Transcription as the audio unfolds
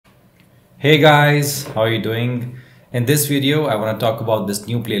Hey guys, how are you doing? In this video, I want to talk about this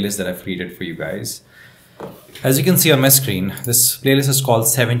new playlist that I've created for you guys. As you can see on my screen, this playlist is called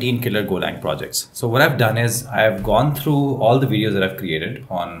 17 Killer GOLANG Projects. So what I've done is I've gone through all the videos that I've created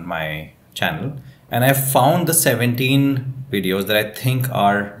on my channel, and I've found the 17 videos that I think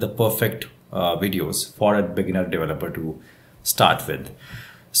are the perfect videos for a beginner developer to start with.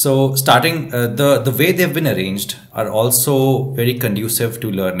 So starting, the way they've been arranged are also very conducive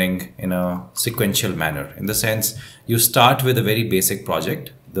to learning in a sequential manner. In the sense, you start with a very basic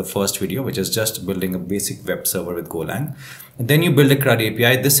project, the first video, which is just building a basic web server with GOLANG. And then you build a CRUD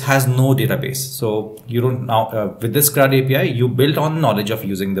API. This has no database. So you don't now, with this CRUD API, you build on knowledge of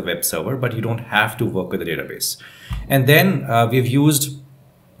using the web server, but you don't have to work with the database. And then we've used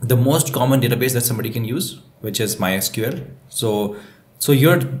the most common database that somebody can use, which is MySQL. So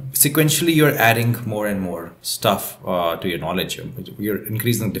you're sequentially, you're adding more and more stuff to your knowledge. You're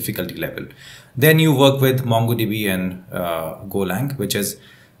increasing the difficulty level. Then you work with MongoDB and GOLANG, which is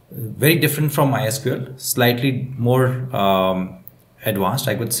very different from MySQL, slightly more advanced,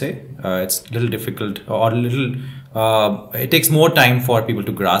 I would say. It's a little difficult or a little, it takes more time for people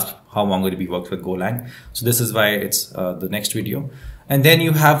to grasp how MongoDB works with GOLANG. So this is why it's the next video. And then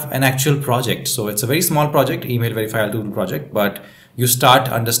you have an actual project. So it's a very small project, email verifiable tool project, but you start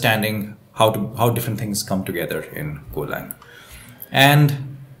understanding how different things come together in GOLANG.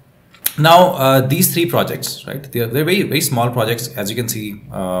 And now these three projects, right? They're very, very small projects, as you can see,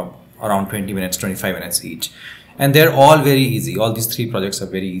 around 20 minutes, 25 minutes each. And they're all very easy. All these three projects are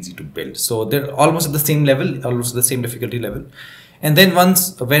very easy to build. So they're almost at the same level, almost the same difficulty level. And then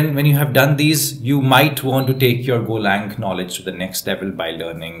when you have done these, you might want to take your GOLANG knowledge to the next level by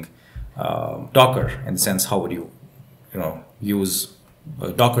learning Docker. In the sense, how would you use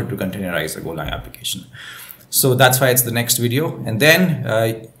Docker to containerize a GOLANG application. So that's why it's the next video. And then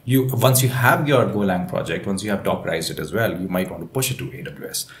once you have your GOLANG project, once you have Dockerized it as well, you might want to push it to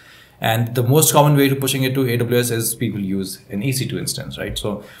AWS. And the most common way to pushing it to AWS is people use an EC2 instance, right?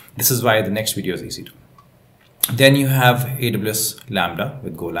 So this is why the next video is EC2. Then you have AWS Lambda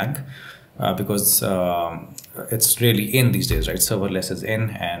with GOLANG because it's really in these days, right? Serverless is in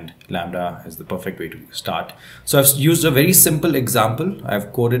and Lambda is the perfect way to start. So I've used a very simple example.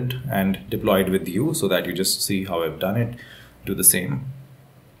 I've coded and deployed with you so that you just see how I've done it. Do the same.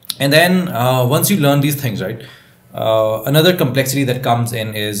 And then once you learn these things, right? Another complexity that comes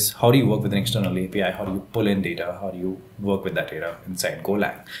in is how do you work with an external API? How do you pull in data? How do you work with that data inside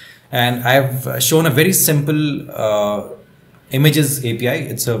GOLANG? And I've shown a very simple images API.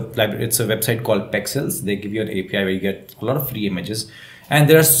 It's a website called Pexels. They give you an API where you get a lot of free images. And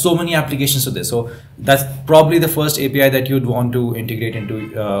there are so many applications to this. So that's probably the first API that you'd want to integrate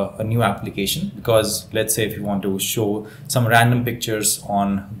into a new application. Because let's say if you want to show some random pictures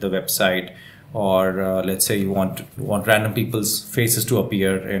on the website, or let's say you want random people's faces to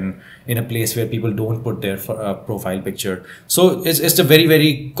appear in a place where people don't put their profile picture. So it's a very,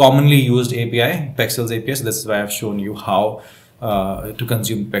 very commonly used API, Pexels API. So this is why I've shown you how to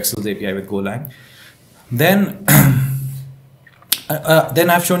consume Pexels API with GOLANG. Then then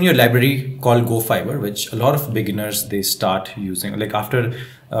I've shown you a library called GoFiber, which a lot of beginners, they start using. Like after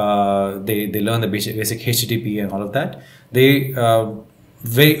they learn the basic HTTP and all of that, they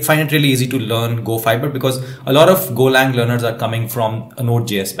find it really easy to learn GoFiber because a lot of GOLANG learners are coming from a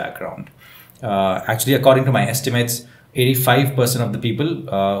Node.js background. Actually, according to my estimates, 85% of the people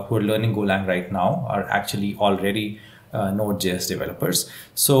who are learning GOLANG right now are actually already Node.js developers.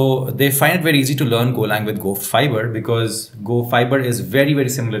 So they find it very easy to learn GOLANG with GoFiber because GoFiber is very, very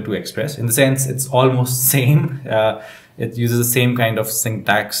similar to Express. In the sense, it's almost same. It uses the same kind of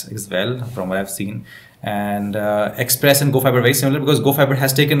syntax as well, from what I've seen. And Express and GoFiber are very similar because GoFiber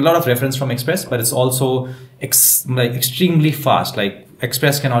has taken a lot of reference from Express, but it's also extremely fast. Like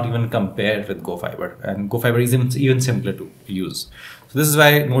Express cannot even compare with GoFiber, and GoFiber is even simpler to use. So this is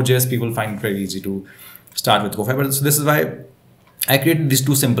why Node.js people find it very easy to start with GoFiber. So this is why I created these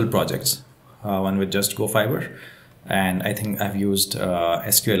two simple projects, one with just GoFiber, and I think I've used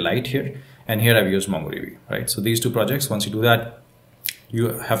SQLite here, and here I've used MongoDB, right? So these two projects, once you do that, you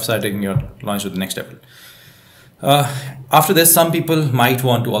have started taking your launch to the next level. After this, some people might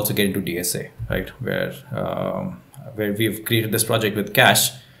want to also get into DSA, right? Where we've created this project with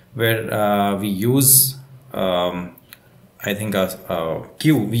Cache, where we use, I think, a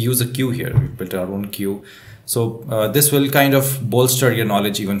queue. We use a queue here. We built our own queue. So this will kind of bolster your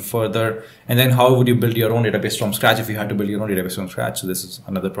knowledge even further. And then how would you build your own database from scratch if you had to build your own database from scratch? So this is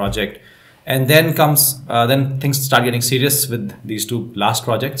another project. And then things start getting serious with these two last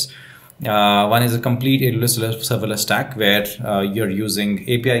projects. One is a complete AWS serverless stack where you're using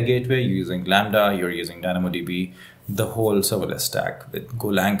API gateway, you're using Lambda, you're using DynamoDB, the whole serverless stack with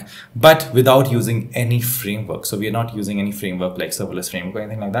GoLang, but without using any framework. So we are not using any framework like serverless framework or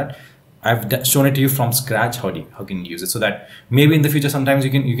anything like that. I've shown it to you from scratch. How can you use it, so that maybe in the future, sometimes you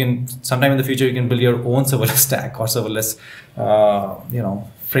can sometime in the future you can build your own serverless stack or serverless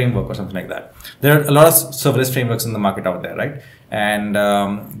framework or something like that. There are a lot of serverless frameworks in the market out there, right? And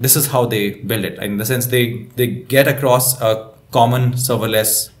this is how they build it. In the sense, they get across a common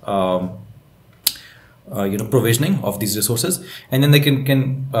serverless provisioning of these resources, and then they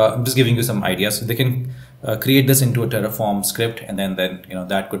can I'm just giving you some ideas. So they can create this into a Terraform script, and then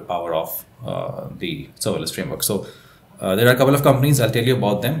that could power off the serverless framework. So there are a couple of companies. I'll tell you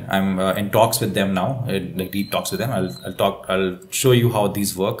about them. I'm in talks with them now, like deep talks with them. I'll show you how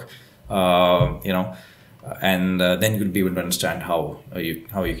these work, and then you'll be able to understand how you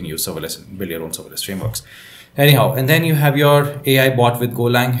can use serverless and build your own serverless frameworks. Anyhow, and then you have your AI bot with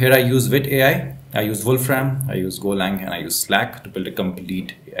GoLang. Here I use Wit AI. I use Wolfram, I use GoLang, and I use Slack to build a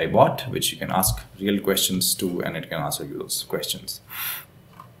complete AI bot, which you can ask real questions to, and it can answer you those questions.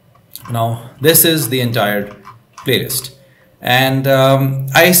 Now, this is the entire playlist. And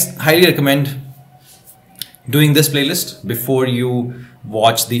I highly recommend doing this playlist before you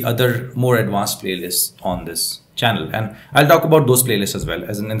watch the other more advanced playlists on this channel. And I'll talk about those playlists as well,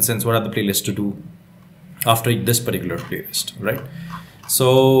 as in the sense, what are the playlists to do after this particular playlist, right?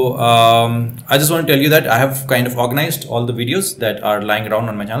 So I just want to tell you that I have kind of organized all the videos that are lying around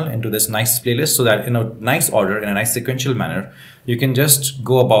on my channel into this nice playlist, so that in a nice order, in a nice sequential manner, you can just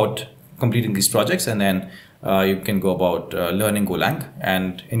go about completing these projects, and then you can go about learning GoLang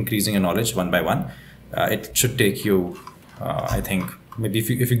and increasing your knowledge one by one. It should take you, I think, maybe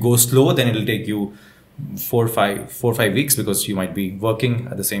if you go slow, then it'll take you 4 or 5 weeks, because you might be working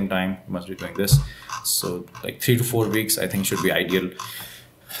at the same time. You must be doing this. So like 3 to 4 weeks, I think, should be ideal.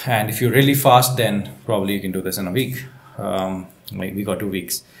 And if you're really fast, then probably you can do this in a week, like week or 2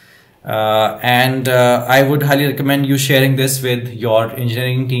 weeks. I would highly recommend you sharing this with your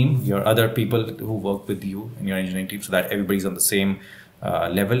engineering team, your other people who work with you in your engineering team, so that everybody's on the same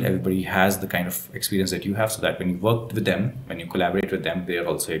level. Everybody has the kind of experience that you have, so that when you work with them, when you collaborate with them, they are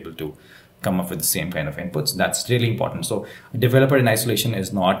also able to come up with the same kind of inputs. That's really important. So developer in isolation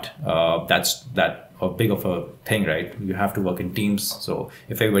is not that big of a thing, right? You have to work in teams. So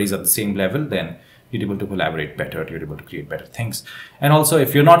if everybody's at the same level, then you're able to collaborate better, you're able to create better things. And also,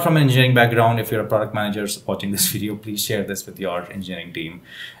 if you're not from an engineering background, if you're a product manager watching this video, please share this with your engineering team.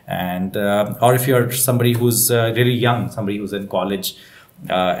 And or if you're somebody who's really young, somebody who's in college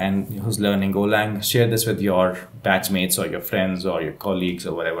and who's learning GoLang, share this with your batchmates or your friends or your colleagues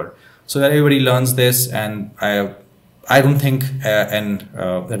or whatever, so that everybody learns this. And I don't think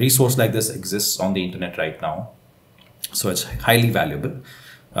a resource like this exists on the internet right now. So it's highly valuable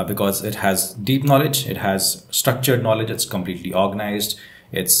because it has deep knowledge, it has structured knowledge, it's completely organized,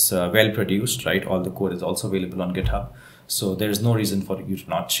 it's well produced, right? All the code is also available on GitHub. So there is no reason for you to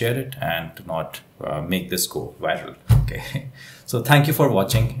not share it and to not make this go viral. Okay. So thank you for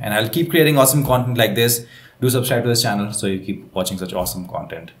watching, and I'll keep creating awesome content like this. Do subscribe to this channel so you keep watching such awesome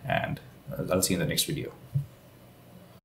content, and I'll see you in the next video.